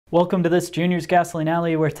Welcome to this Junior's Gasoline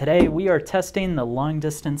Alley, where today we are testing the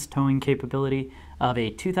long-distance towing capability of a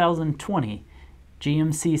 2020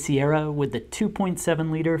 GMC Sierra with the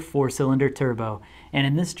 2.7-liter four-cylinder turbo. And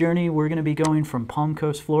in this journey, we're going to be going from Palm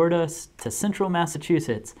Coast, Florida to central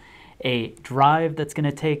Massachusetts, a drive that's going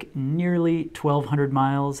to take nearly 1,200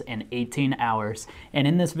 miles and 18 hours. And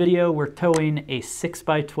in this video, we're towing a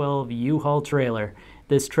 6x12 U-Haul trailer.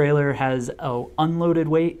 This trailer has an unloaded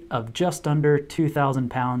weight of just under 2,000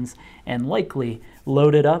 pounds, and likely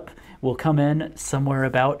loaded up will come in somewhere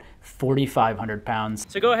about 4,500 pounds.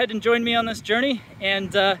 So go ahead and join me on this journey,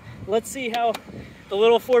 and let's see how the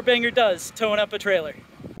little four-banger does towing up a trailer.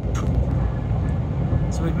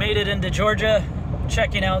 So we've made it into Georgia,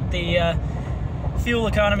 checking out the fuel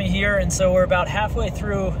economy here, and so we're about halfway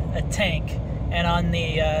through a tank, and on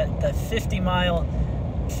the 50-mile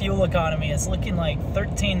fuel economy it's looking like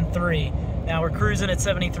 13.3. Now we're cruising at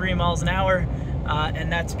 73 miles an hour, and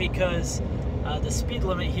that's because the speed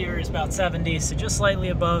limit here is about 70, so just slightly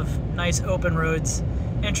above. Nice open roads.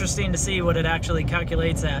 Interesting to see what it actually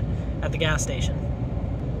calculates at the gas station.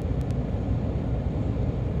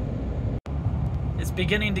 It's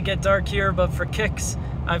beginning to get dark here, but for kicks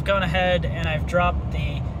I've gone ahead and I've dropped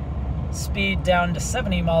the speed down to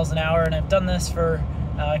 70 miles an hour, and I've done this for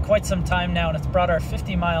quite some time now, and it's brought our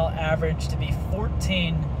 50-mile average to be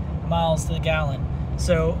 14 miles to the gallon.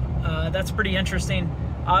 So that's pretty interesting.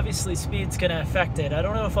 Obviously speed's going to affect it. I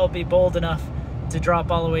don't know if I'll be bold enough to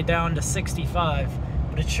drop all the way down to 65,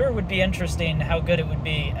 but it sure would be interesting how good it would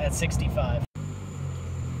be at 65.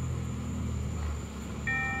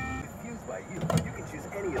 Fused by you. You can choose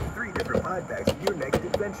any of 3 different mod packs for your next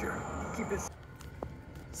adventure. Keep it.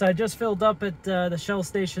 So I just filled up at the Shell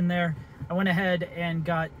station there. I went ahead and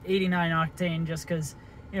got 89 octane just because,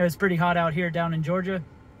 you know, it's pretty hot out here down in Georgia.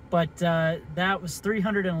 But that was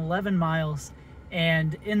 311 miles,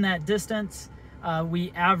 and in that distance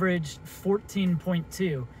we averaged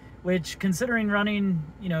 14.2, which, considering running,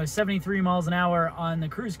 you know, 73 miles an hour on the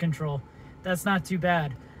cruise control, that's not too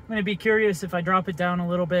bad. I'm going to be curious if I drop it down a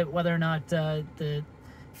little bit whether or not the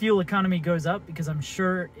fuel economy goes up, because I'm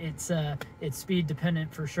sure it's speed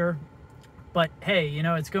dependent for sure. But hey, you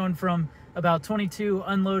know, it's going from about 22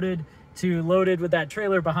 unloaded to loaded with that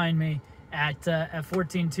trailer behind me at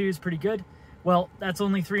 14.2 is pretty good. Well, that's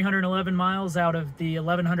only 311 miles out of the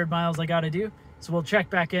 1,100 miles I got to do, so we'll check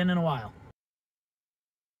back in a while.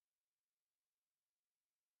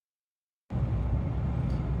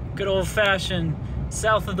 Good old-fashioned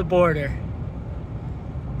south of the border.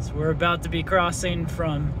 So we're about to be crossing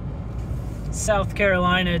from South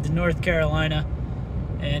Carolina to North Carolina,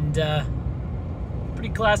 and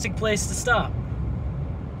pretty classic place to stop.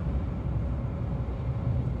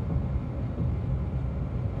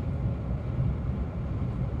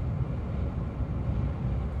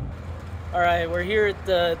 All right, we're here at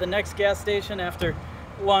the next gas station after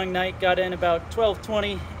a long night. Got in about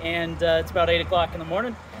 12:20, and it's about 8 o'clock in the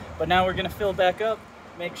morning. But now we're gonna fill back up,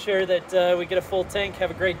 make sure that we get a full tank, have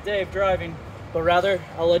a great day of driving. But rather,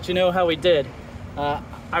 I'll let you know how we did.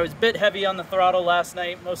 I was a bit heavy on the throttle last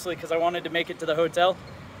night, mostly because I wanted to make it to the hotel.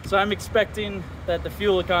 So I'm expecting that the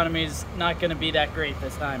fuel economy is not going to be that great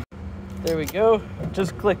this time. There we go,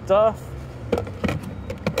 just clicked off.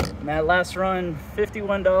 And that last run,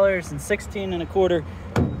 $51.16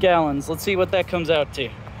 gallons. Let's see what that comes out to.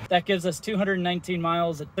 That gives us 219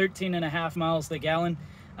 miles at 13.5 miles to the gallon.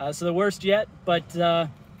 So the worst yet, but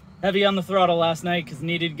heavy on the throttle last night because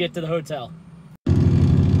needed to get to the hotel.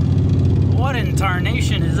 What in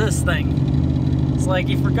tarnation is this thing? It's like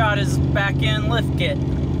he forgot his back end lift kit.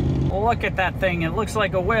 Look at that thing. It looks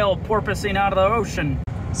like a whale porpoising out of the ocean.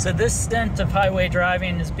 So this stint of highway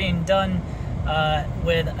driving is being done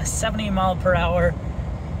with a 70-mile-per-hour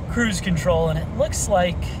cruise control, and it looks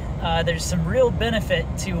like there's some real benefit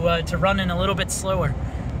to running a little bit slower.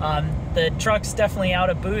 The truck's definitely out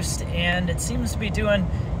of boost, and it seems to be doing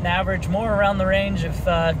an average more around the range of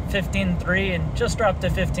 15.3, and just dropped to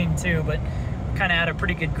 15.2, but kind of at a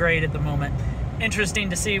pretty good grade at the moment. Interesting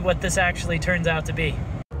to see what this actually turns out to be.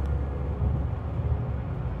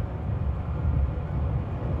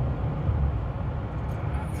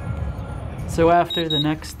 So after the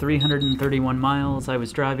next 331 miles, I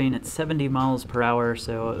was driving at 70 miles per hour,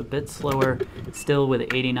 so a bit slower, still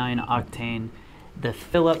with 89 octane. The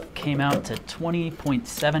fill-up came out to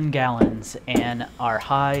 20.7 gallons and our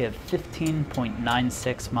high of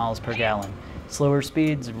 15.96 miles per gallon. Slower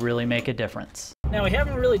speeds really make a difference. Now, we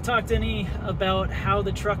haven't really talked any about how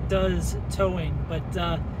the truck does towing, but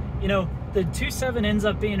you know, the 2.7 ends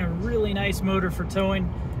up being a really nice motor for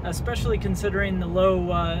towing, especially considering the low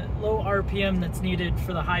RPM that's needed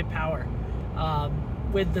for the high power.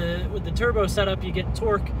 with the turbo setup, you get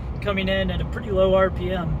torque coming in at a pretty low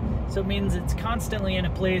RPM, so it means it's constantly in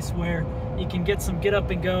a place where you can get some get up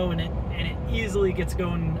and go, and it easily gets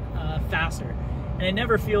going faster, and it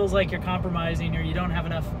never feels like you're compromising or you don't have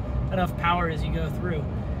enough power as you go through.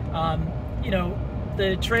 You know,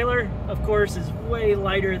 the trailer, of course, is way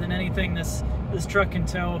lighter than anything this truck can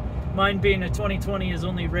tow. Mine, being a 2020, is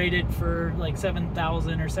only rated for like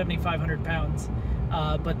 7,000 or 7,500 pounds.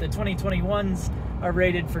 But the 2021s are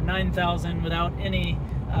rated for 9,000 without any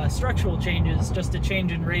structural changes, just a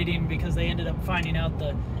change in rating because they ended up finding out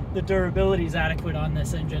the durability is adequate on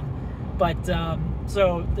this engine. But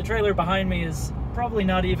so the trailer behind me is probably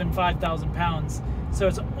not even 5,000 pounds, so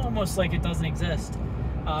it's almost like it doesn't exist.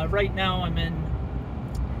 Right now I'm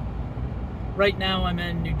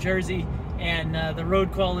in New Jersey, and the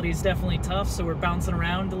road quality is definitely tough, so we're bouncing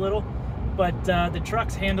around a little, but the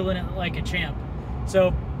truck's handling it like a champ.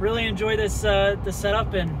 So really enjoy this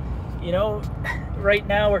setup, and you know, right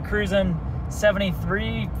now we're cruising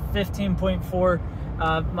 73,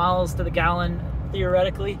 15.4 miles to the gallon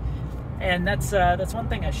theoretically, and that's one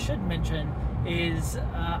thing I should mention is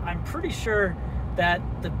I'm pretty sure that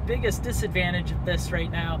the biggest disadvantage of this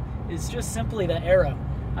right now is just simply the aero.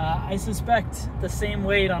 I suspect the same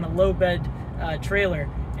weight on a low bed trailer,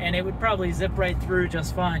 and it would probably zip right through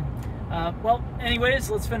just fine. Well, anyways,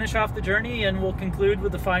 let's finish off the journey and we'll conclude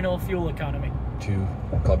with the final fuel economy. To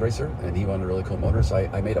Club Racer, and he wanted a really cool motor, so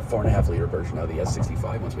I made a 4.5 liter version of the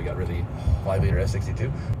S65 once we got rid of the 5 liter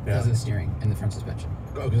S62. Because of the steering and the front suspension.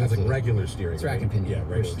 Oh, because that's like regular steering. It's rack and pinion. Yeah,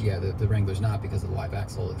 regular. Yeah, the Wrangler's not because of the live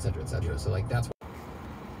axle, etc., etc. So like that's.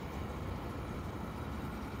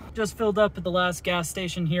 Just filled up at the last gas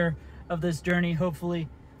station here of this journey, hopefully.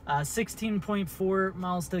 16.4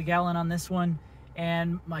 miles to the gallon on this one,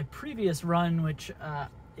 and my previous run, which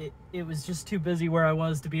it was just too busy where I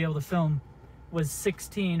was to be able to film, was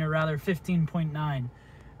 16, or rather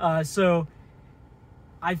 15.9. So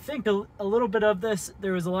I think a little bit of this,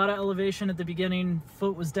 there was a lot of elevation at the beginning,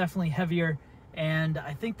 foot was definitely heavier, and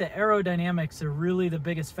I think the aerodynamics are really the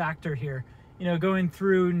biggest factor here. You know, going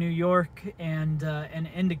through New York and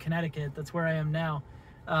into Connecticut, that's where I am now,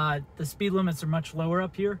 the speed limits are much lower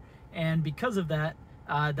up here, and because of that,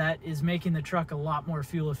 that is making the truck a lot more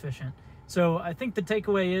fuel efficient. So I think the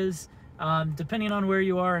takeaway is, depending on where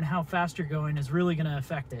you are and how fast you're going is really going to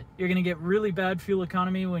affect it. You're going to get really bad fuel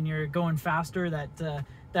economy when you're going faster.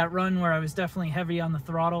 That run where I was definitely heavy on the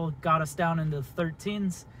throttle got us down into the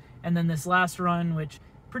 13s, and then this last run, which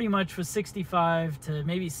pretty much was 65 to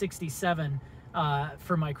maybe 67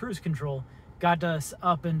 for my cruise control, got us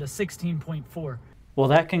up into 16.4. Well,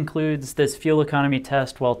 that concludes this fuel economy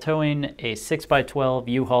test while towing a 6x12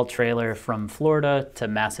 U-Haul trailer from Florida to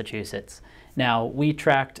Massachusetts. Now, we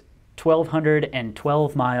tracked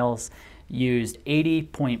 1,212 miles, used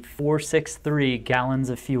 80.463 gallons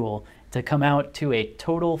of fuel to come out to a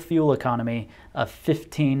total fuel economy of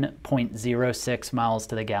 15.06 miles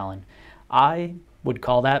to the gallon. I would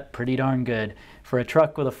call that pretty darn good. For a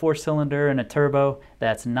truck with a 4-cylinder and a turbo,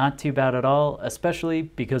 that's not too bad at all, especially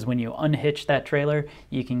because when you unhitch that trailer,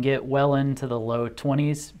 you can get well into the low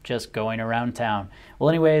 20s just going around town. Well,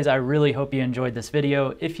 anyways, I really hope you enjoyed this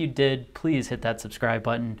video. If you did, please hit that subscribe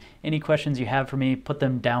button. Any questions you have for me, put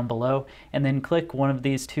them down below, and then click one of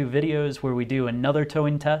these 2 videos where we do another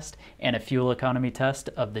towing test and a fuel economy test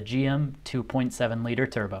of the GM 2.7 liter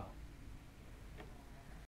turbo.